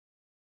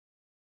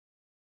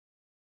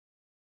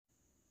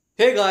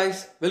Hey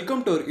guys,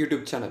 welcome to our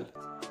YouTube channel.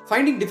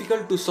 Finding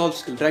difficult to solve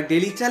Skillrack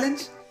daily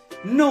challenge?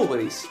 No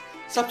worries.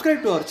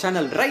 Subscribe to our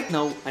channel right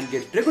now and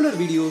get regular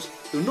videos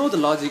to know the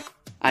logic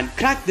and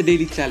crack the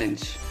daily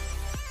challenge.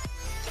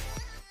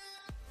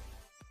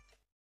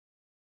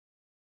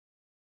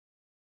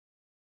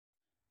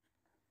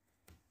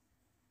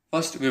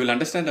 First, we will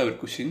understand our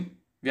question.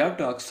 We have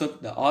to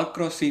accept the R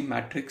cross C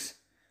matrix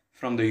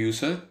from the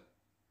user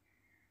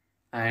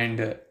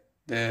and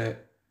the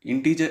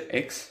integer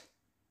x.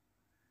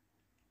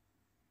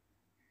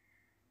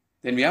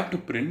 Then we have to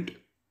print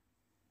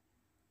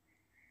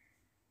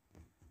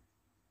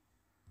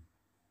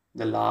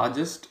the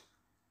largest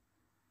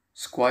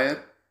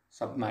square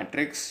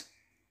submatrix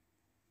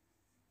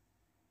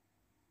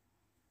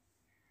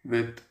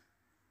with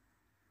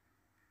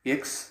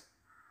x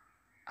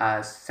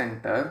as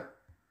center.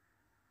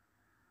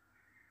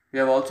 We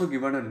have also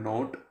given a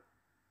note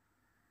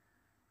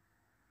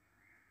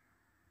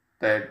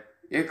that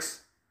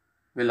x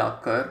will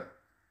occur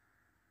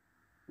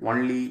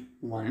only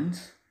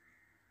once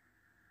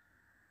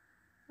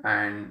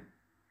and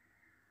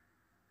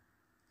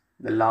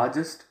the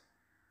largest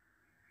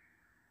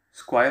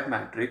square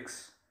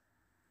matrix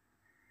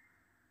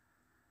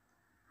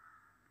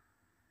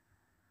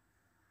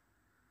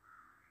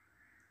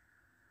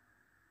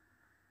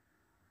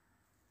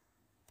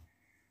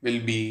will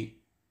be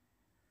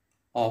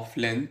of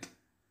length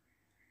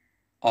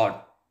odd.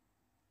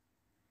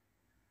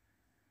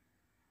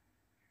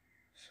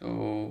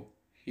 So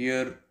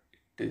here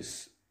it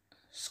is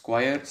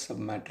square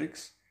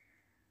submatrix.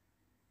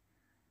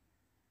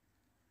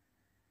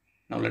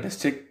 Now let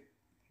us check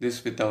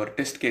this with our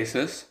test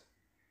cases.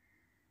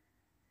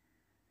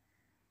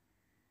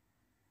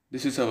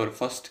 This is our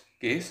first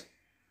case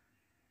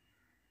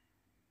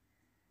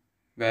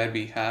where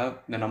we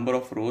have the number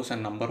of rows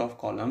and number of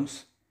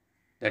columns,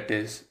 that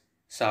is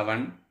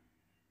 7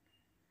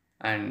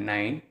 and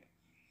 9.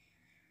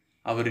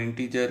 Our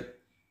integer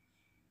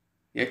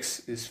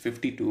x is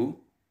 52.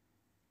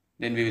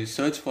 Then we will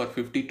search for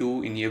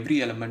 52 in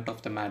every element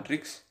of the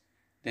matrix.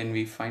 Then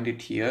we find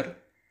it here.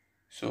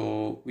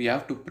 So we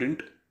have to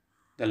print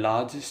the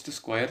largest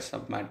square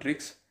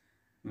submatrix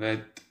with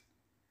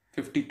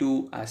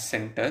 52 as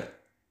center.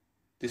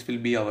 This will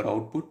be our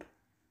output,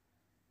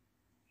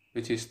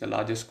 which is the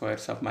largest square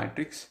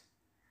submatrix.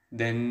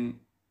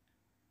 Then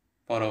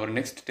for our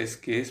next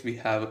test case, we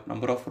have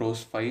number of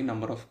rows 5,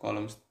 number of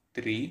columns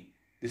 3.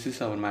 This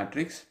is our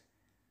matrix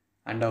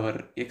and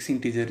our x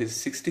integer is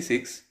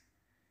 66.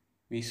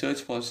 We search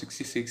for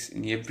 66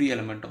 in every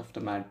element of the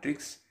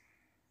matrix.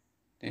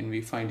 Then we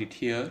find it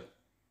here.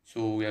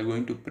 So we are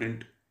going to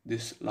print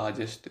this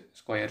largest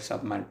square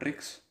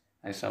submatrix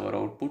as our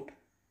output.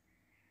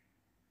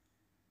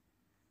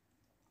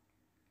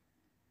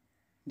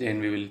 Then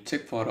we will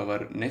check for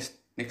our next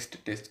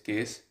test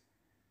case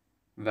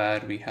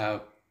where we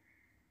have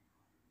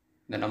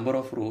the number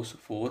of rows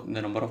 4,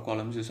 the number of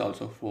columns is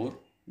also 4.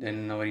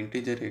 Then our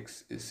integer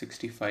x is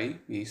 65.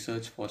 We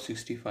search for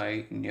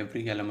 65 in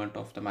every element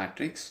of the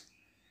matrix.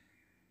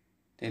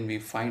 Then we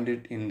find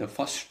it in the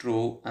first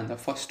row and the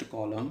first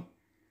column.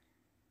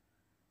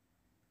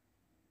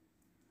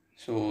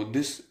 So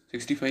this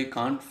 65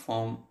 can't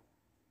form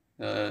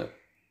the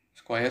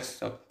square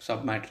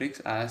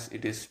submatrix as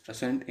it is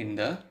present in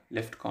the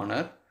left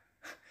corner.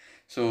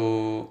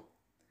 So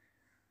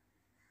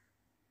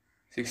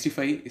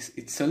 65 is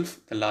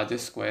itself the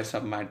largest square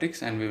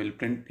submatrix and we will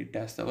print it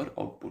as our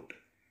output.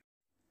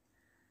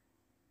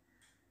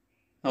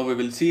 Now we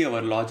will see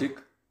our logic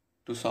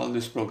to solve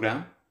this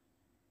program.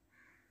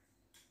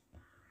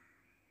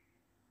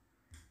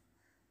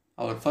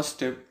 Our first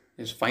step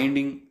is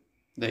finding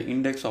the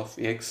index of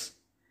x.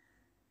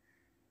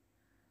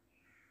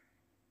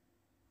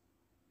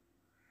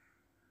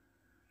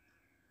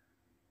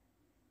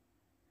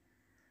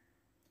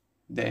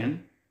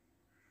 Then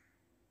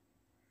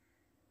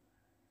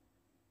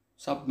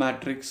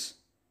submatrix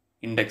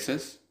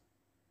indexes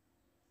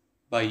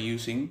by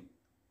using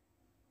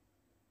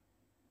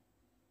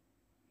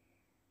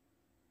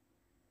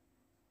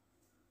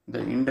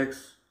the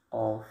index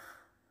of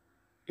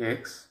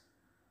x.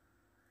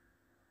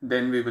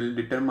 Then we will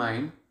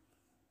determine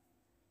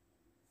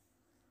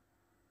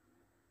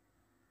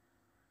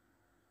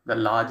the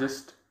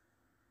largest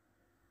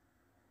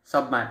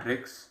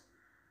submatrix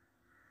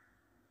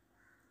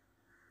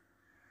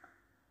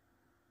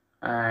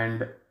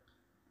and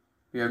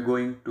we are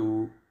going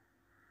to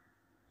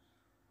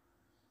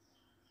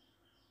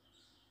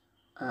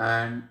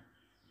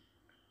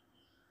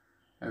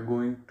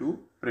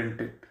print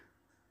it.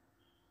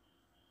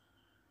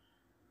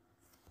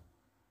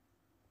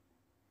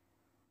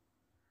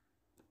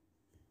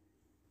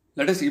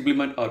 Let us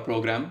implement our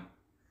program.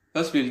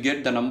 First we will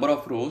get the number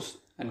of rows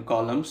and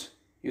columns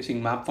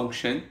using map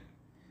function.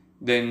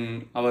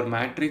 Then our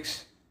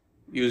matrix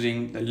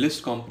using the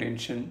list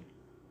comprehension.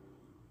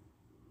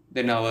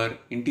 Then our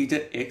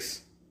integer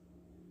x.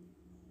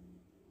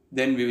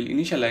 Then we will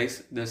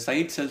initialize the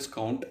side cells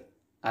count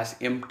as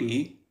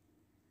empty.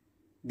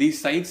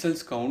 These side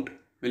cells count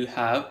will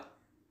have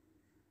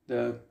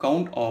the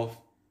count of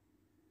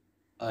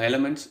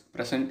elements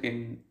present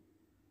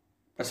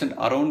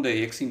around the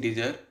x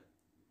integer,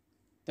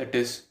 that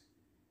is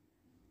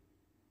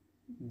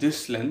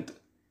this length,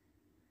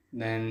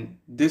 then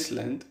this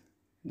length,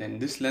 then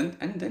this length,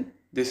 and then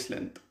this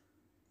length.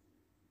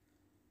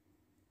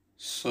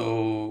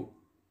 So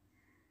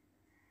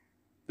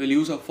we'll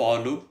use a for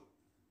loop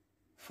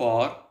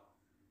for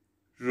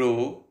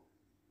row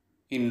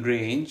in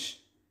range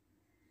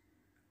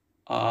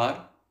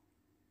R,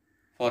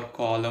 for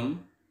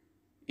column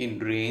in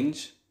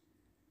range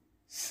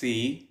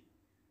C.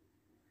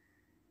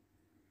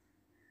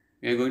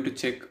 We are going to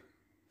check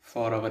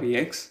for our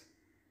x,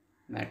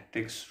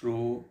 matrix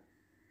row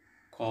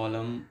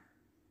column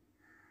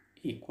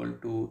equal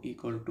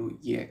to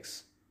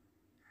x.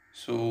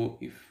 So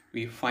if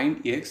we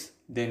find x,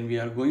 then we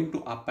are going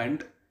to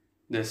append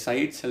the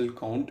side cell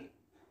count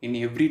in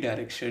every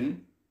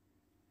direction.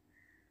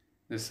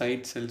 The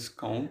side cells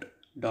count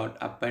dot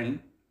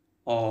append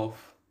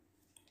of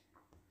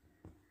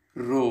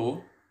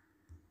row,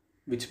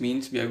 which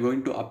means we are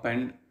going to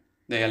append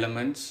the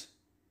elements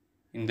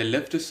in the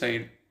left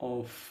side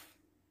of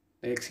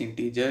the x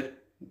integer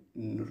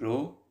in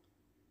row.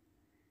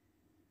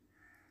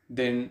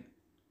 Then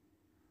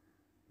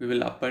we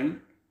will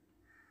append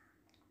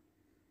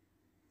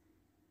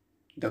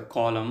the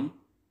column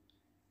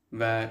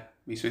where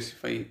we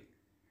specify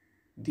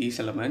these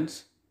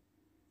elements.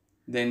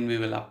 Then we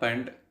will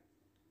append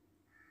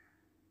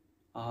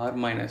r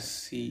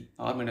minus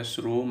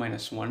row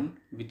minus 1,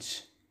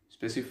 which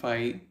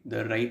specify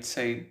the right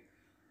side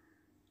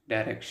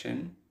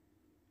direction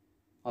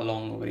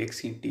along our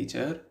x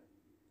integer.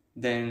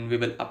 Then we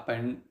will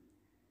append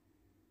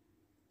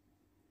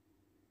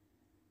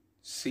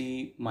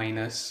c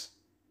minus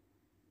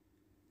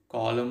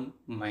column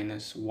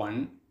minus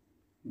 1,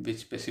 which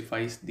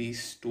specifies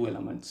these two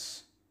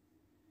elements.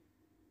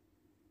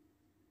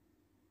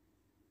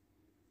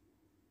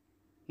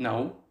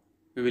 Now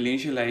we will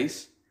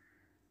initialize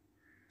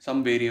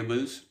some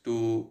variables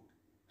to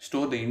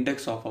store the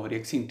index of our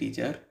x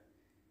integer.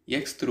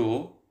 Xth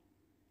row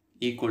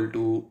equal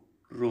to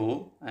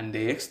row, and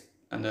the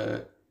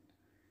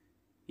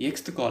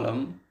xth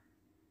column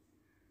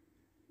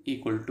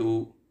equal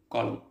to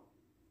column.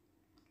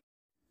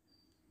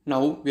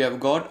 Now we have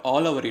got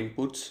all our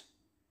inputs,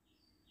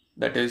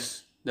 that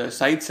is the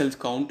side cells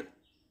count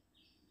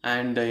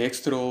and the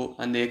xth row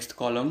and the xth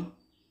column.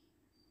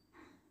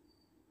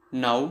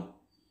 Now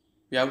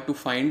we have to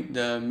find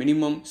the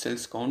minimum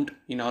cells count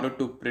in order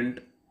to print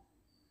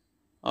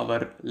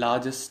our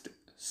largest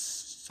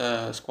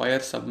square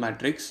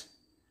submatrix.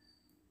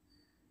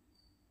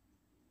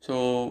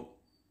 So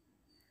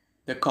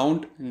the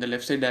count in the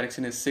left side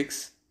direction is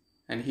 6,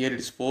 and here it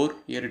is 4,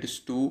 here it is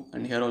 2,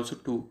 and here also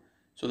 2.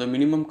 So the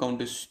minimum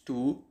count is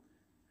 2,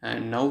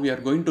 and now we are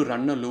going to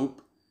run a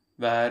loop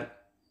where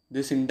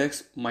this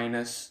index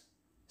minus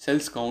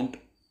cells count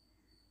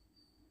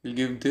will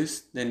give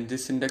this, then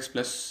this index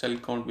plus cell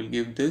count will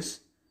give this,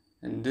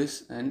 and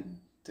this and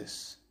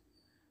this.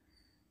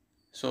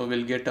 So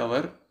we'll get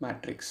our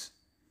matrix.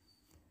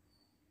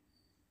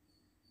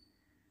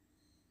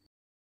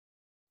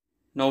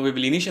 Now we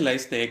will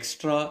initialize the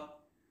extra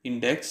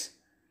index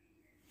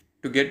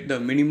to get the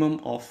minimum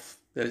of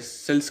the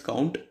cells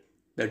count,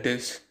 that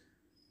is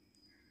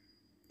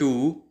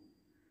 2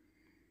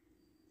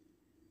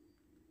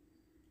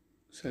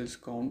 cells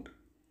count.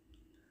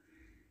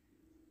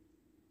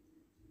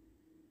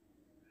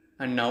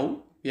 And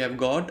now we have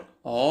got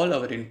all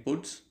our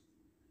inputs.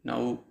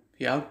 Now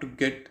we have to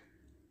get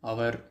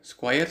our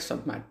square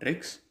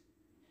submatrix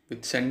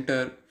with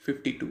center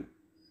 52.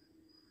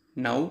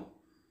 Now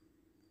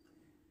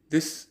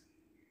this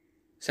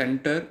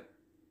center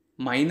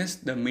minus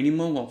the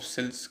minimum of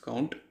cells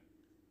count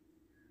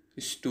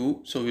is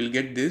 2, so we'll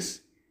get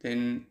this.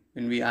 Then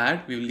when we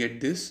add, we will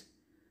get this.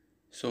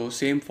 So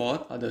same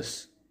for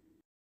others.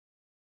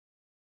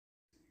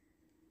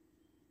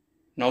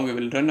 Now we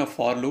will run a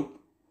for loop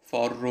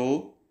for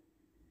row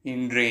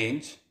in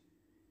range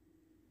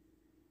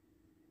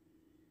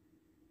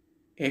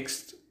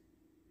xth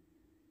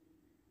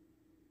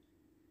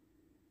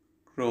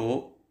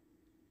row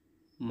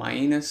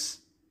minus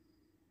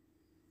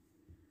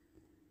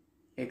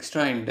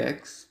extra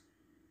index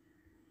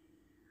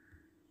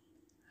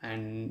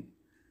and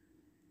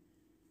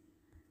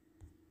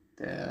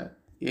the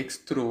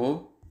xth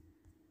row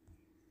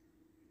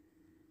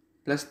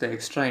plus the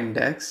extra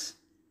index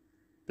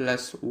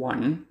plus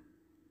 1.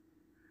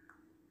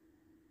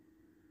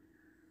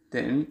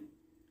 Then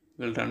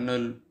we'll run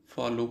a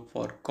for loop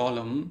for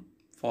column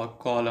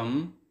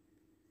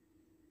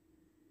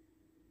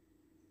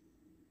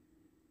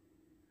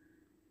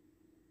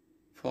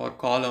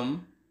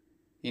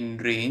in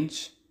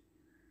range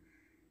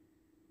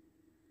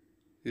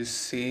is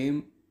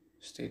same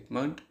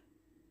statement,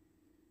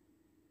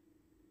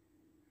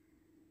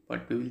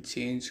 but we will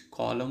change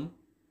column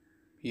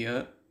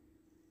here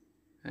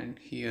and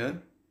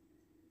here.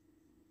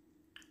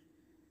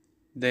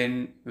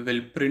 Then we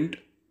will print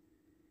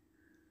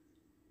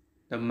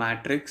the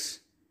matrix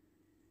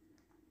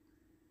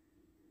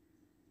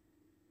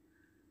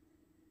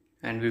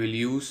and we will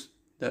use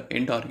the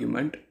end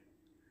argument.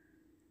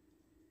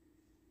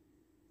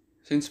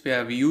 Since we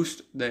have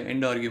used the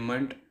end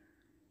argument,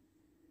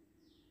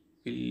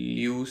 we'll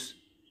use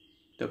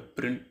the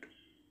print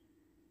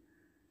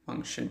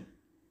function.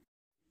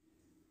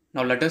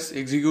 Now let us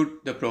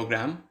execute the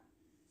program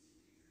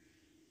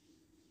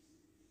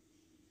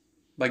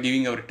by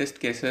giving our test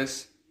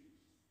cases,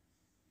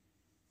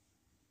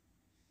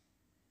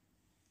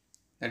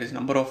 that is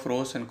number of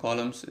rows and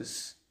columns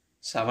is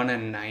 7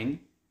 and 9,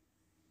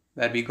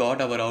 where we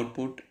got our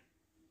output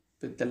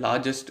with the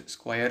largest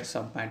square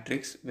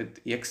submatrix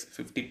with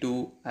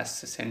x52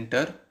 as the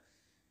center.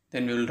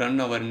 Then we will run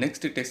our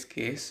next test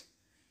case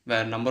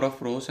where number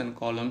of rows and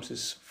columns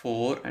is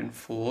 4 and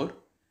 4,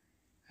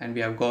 and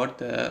we have got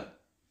the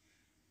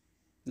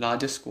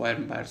largest square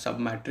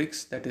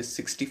submatrix, that is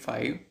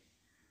 65,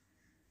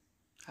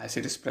 as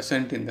it is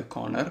present in the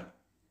corner.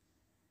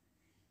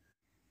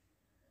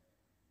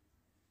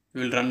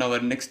 We will run our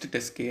next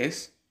test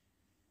case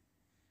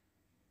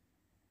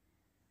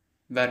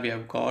where we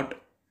have got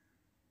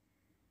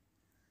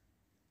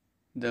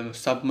the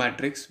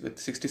submatrix with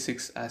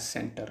 66 as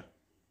center.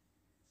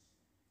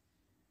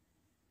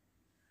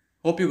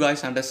 Hope you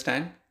guys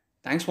understand.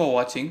 Thanks for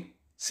watching.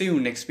 See you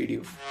next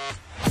video.